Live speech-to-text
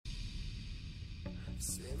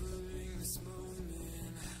Savoring this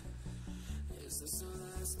moment, is this our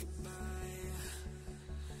last goodbye?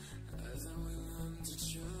 As we want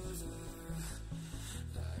each other,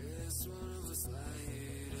 I guess one of us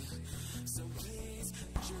lied. So please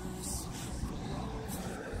just.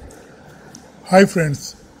 Hi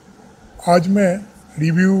friends, आज मैं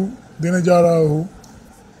review देने जा रहा हूँ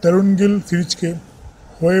तरुण Gill series के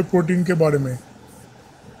whey protein के बारे में।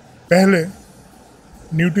 पहले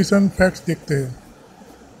न्यूट्रिशन फैक्ट्स देखते हैं।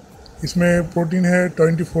 इसमें प्रोटीन है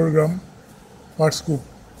 24 ग्राम पर स्कूप,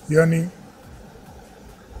 यानी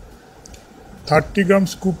 30 ग्राम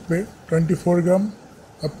स्कूप पे 24 ग्राम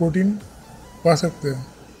आप प्रोटीन पा सकते हैं।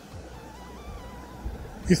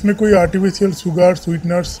 इसमें कोई आर्टिफिशियल शुगर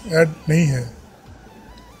स्वीटनर्स ऐड नहीं है।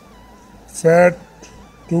 फैट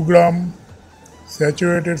 2 ग्राम,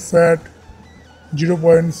 सैचुरेटेड फैट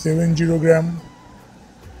 0.70 ग्राम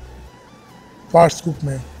पर स्कूप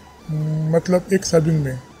में, मतलब एक सर्विंग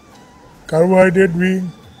में। कार्बोहाइड्रेट भी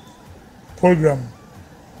 4 ग्राम।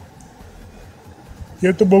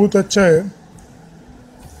 ये तो बहुत अच्छा है।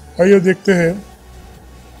 आइए देखते हैं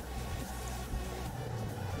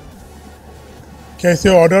कैसे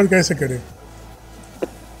ऑर्डर कैसे करें।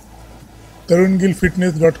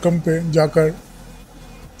 tarungillfitness.com पे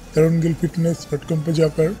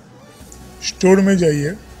जाकर स्टोर में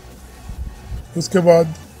जाइए। उसके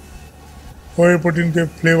बाद व्हे प्रोटीन के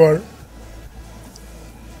फ्लेवर,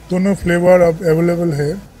 दोनों फ्लेवर अब अवेलेबल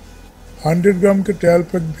है। 100 ग्राम के ट्रायल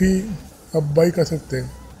पैक भी आप बाई कर सकते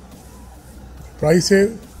हैं। प्राइस है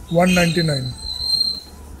 199,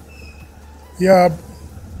 या आप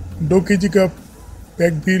 2 kg का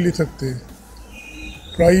पैक भी ले सकते हैं।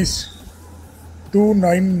 प्राइस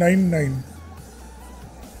 2999,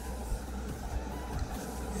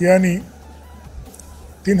 यानी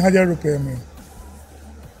 3000 रुपये में।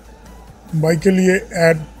 बाई के लिए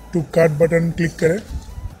add to cart button click करें।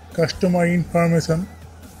 कस्टमर इंफॉर्मेशन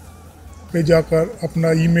पे जाकर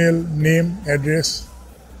अपना email, name, address,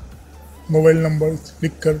 mobile number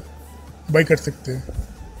लिखकर बाई कर सकते हैं।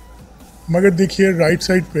 मगर देखिए राइट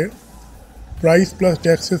साइड पे प्राइस प्लस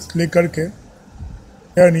टैक्सेस लेकर के,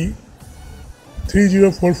 यानी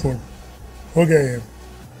 3044 हो गया है।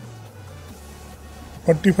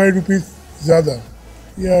 45 रुपीज़ ज़्यादा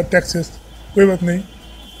या टैक्सेस, कोई बात नहीं।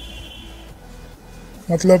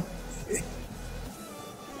 मतलब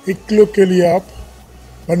 1 किलो के लिए आप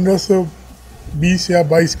 1520 या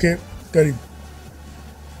 22 के करीब।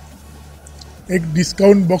 एक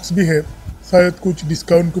डिस्काउंट बॉक्स भी है, शायद कुछ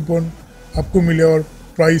डिस्काउंट कूपन आपको मिले और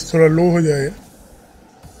प्राइस थोड़ा लो हो जाए।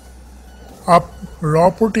 आप रॉ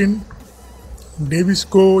प्रोटीन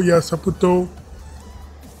डेविस्को या सपुतो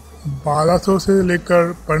 1200 से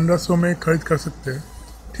लेकर 1500 में खरीद कर सकते हैं।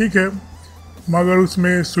 ठीक है, मगर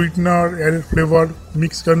उसमें स्वीटनर, एडेड फ्लेवर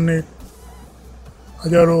मिक्स करने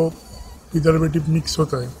हज़ारों प्रिजर्वेटिव मिक्स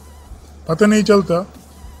होता है। पता नहीं चलता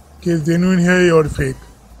कि जेन्युइन है और फेक।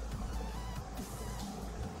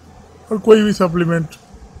 और कोई भी सप्लीमेंट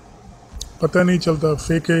पता नहीं चलता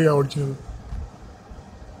फेक है या ओरिजिनल।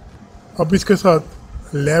 अब इसके साथ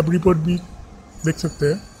लैब रिपोर्ट भी देख सकते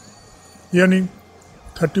हैं, यानी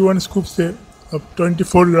 31 स्कूप से अब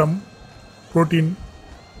 24 ग्राम प्रोटीन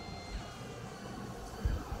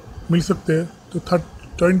मिल सकते हैं। तो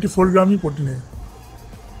 24 ग्राम ही प्रोटीन है।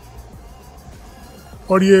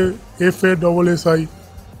 और ये FSSAI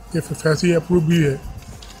अप्रूव भी है।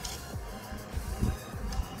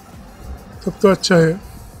 सब तो अच्छा है।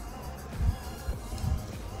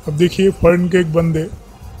 अब देखिए फॉरेन के एक बंदे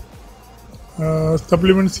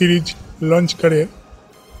सप्लीमेंट सीरीज लॉन्च करे,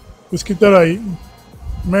 उसकी तरह ही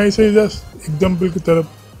मैं इसे जस्ट एग्जाम्पल की तरफ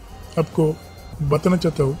आपको बताना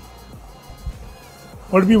चाहता हूँ।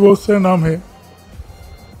 और भी बहुत सारे नाम है।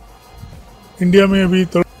 इंडिया में अभी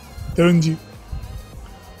तरुण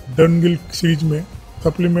गिल सीरीज में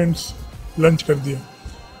सप्लीमेंट्स लॉन्च कर दिया।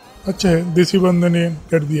 अच्छा है, देसी बंदे ने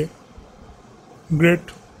कर दिया।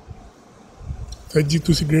 ग्रेट सच जी,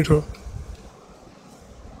 तुसी ग्रेट हो।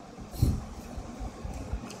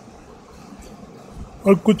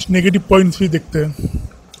 और कुछ नेगेटिव पॉइंट्स भी देखते हैं।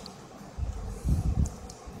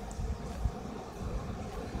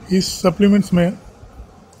 इस सप्लीमेंट्स में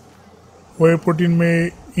व्हे प्रोटीन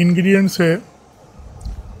में इंग्रेडिएंट्स है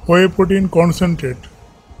व्हे प्रोटीन कॉन्सेंट्रेट,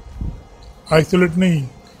 आइसोलेट नहीं।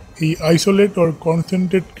 ये आइसोलेट और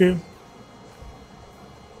कॉन्सेंट्रेट के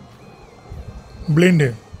ब्लेंड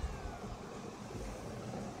है।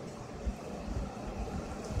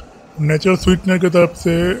 नेचुरल स्वीटनर की तरफ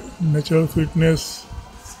से नेचुरल स्वीटनेस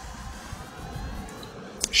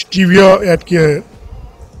स्टीविया ऐड किया है।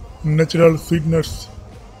 Natural sweeteners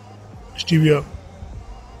stevia,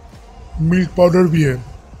 milk powder भी है।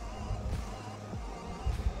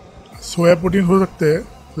 सोया प्रोटीन हो सकते हैं,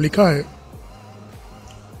 लिखा है।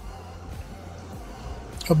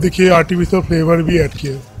 अब देखिए आर्टिफिशियल फ्लेवर भी ऐड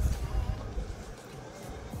किया है।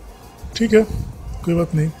 ठीक है, कोई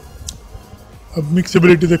बात नहीं। अब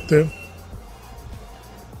मिक्सेबिलिटी देखते हैं।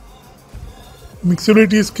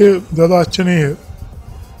 मिक्सेबिलिटी इसके ज़्यादा अच्छे नहीं है,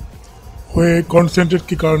 वो एक कॉन्सेंट्रेट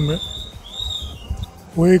के कारण में,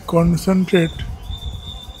 वो एक कॉन्सेंट्रेट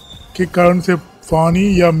के कारण से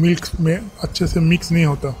पानी या मिल्क में अच्छे से मिक्स नहीं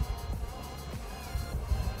होता।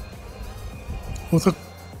 हो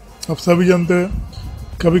आप सभी जानते हैं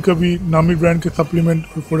कभी कभी नामी ब्रांड के सप्लीमेंट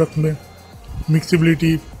और प्रोडक्ट में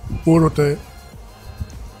मिक्सिबिलिटी पोर होता है,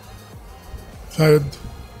 शायद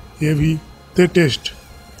ये भी।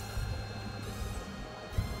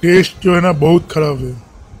 टेस्ट जो है ना बहुत ख़राब है,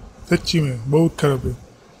 सच्ची में बहुत ख़राब है।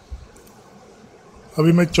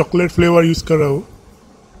 अभी मैं चॉकलेट फ्लेवर यूज़ कर रहा हूँ,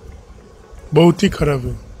 बहुत ही ख़राब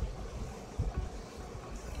है।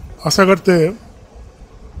 आशा करते हैं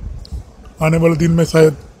आने वाले दिन में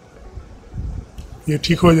शायद ये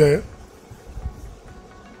ठीक हो जाए।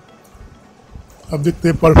 अब देखते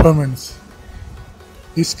हैं परफॉर्मेंस।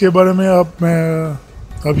 इसके बारे में अब मैं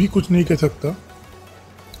अभी कुछ नहीं कह सकता,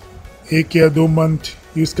 1 या 2 मंथ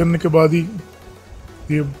यूज़ करने के बाद ही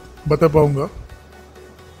ये बता पाऊँगा।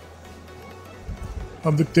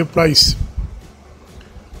 अब देखते हैं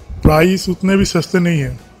प्राइस उतने भी सस्ते नहीं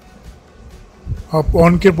है। आप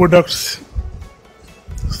ऑन के प्रोडक्ट्स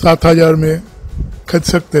 7,000 में खरीद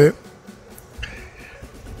सकते हैं,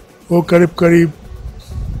 वो करीब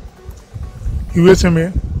यूएसए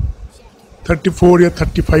में 34 या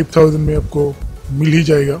 35,000 में आपको मिल ही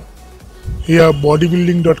जाएगा। या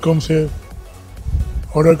bodybuilding.com से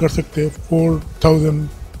ऑर्डर कर सकते हैं 4,000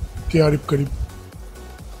 के करीब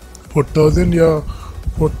 4,000 या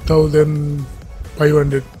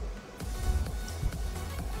 4,500।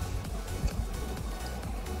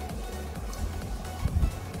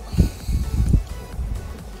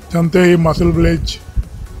 जानते हैं ये मसल ब्लेज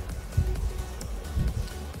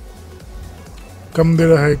कम दे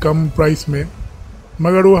रहा है, कम प्राइस में,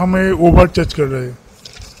 मगर वो हमें ओवर चार्ज कर रहे हैं।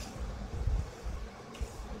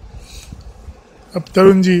 अब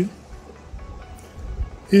तरुण जी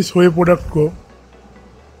इस व्हे प्रोडक्ट को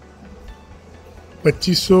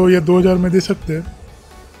 2,500 या 2,000 में दे सकते हैं,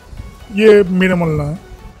 ये मेरा मानना है।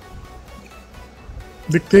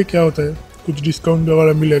 देखते हैं क्या होता है, कुछ डिस्काउंट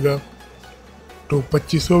वगैरह मिलेगा तो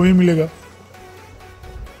 2,500 भी मिलेगा।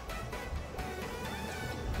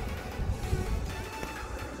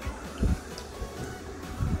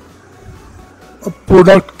 अब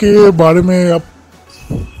प्रोडक्ट के बारे में आप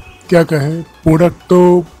क्या कहें, प्रोडक्ट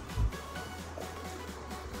तो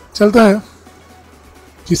चलता है,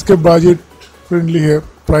 जिसके बजट फ्रेंडली है,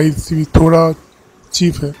 प्राइस भी थोड़ा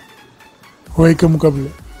चीप है व्हे के मुकाबले।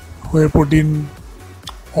 व्हे प्रोटीन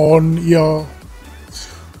ऑन या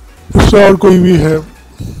दूसरा और कोई भी है,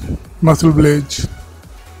 मसल ब्लेज,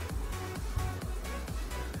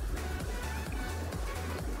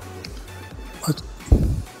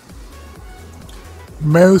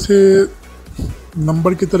 मैं उसे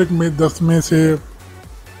नंबर की तरह में 10 में से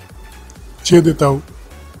 6 देता हूँ।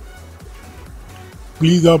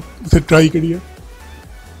 प्लीज़ आप इसे ट्राई करिए,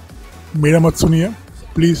 मेरा मत सुनिए,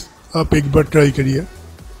 प्लीज़ आप एक बार ट्राई करिए।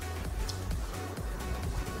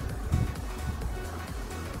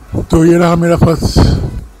 तो ये रहा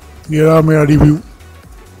मेरा रिव्यू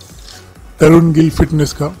तरुण गिल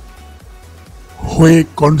फिटनेस का व्हे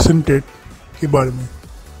कॉन्सेंट्रेट के बारे में।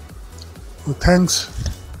 तो थैंक्स,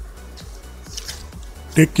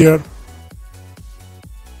 टेक केयर।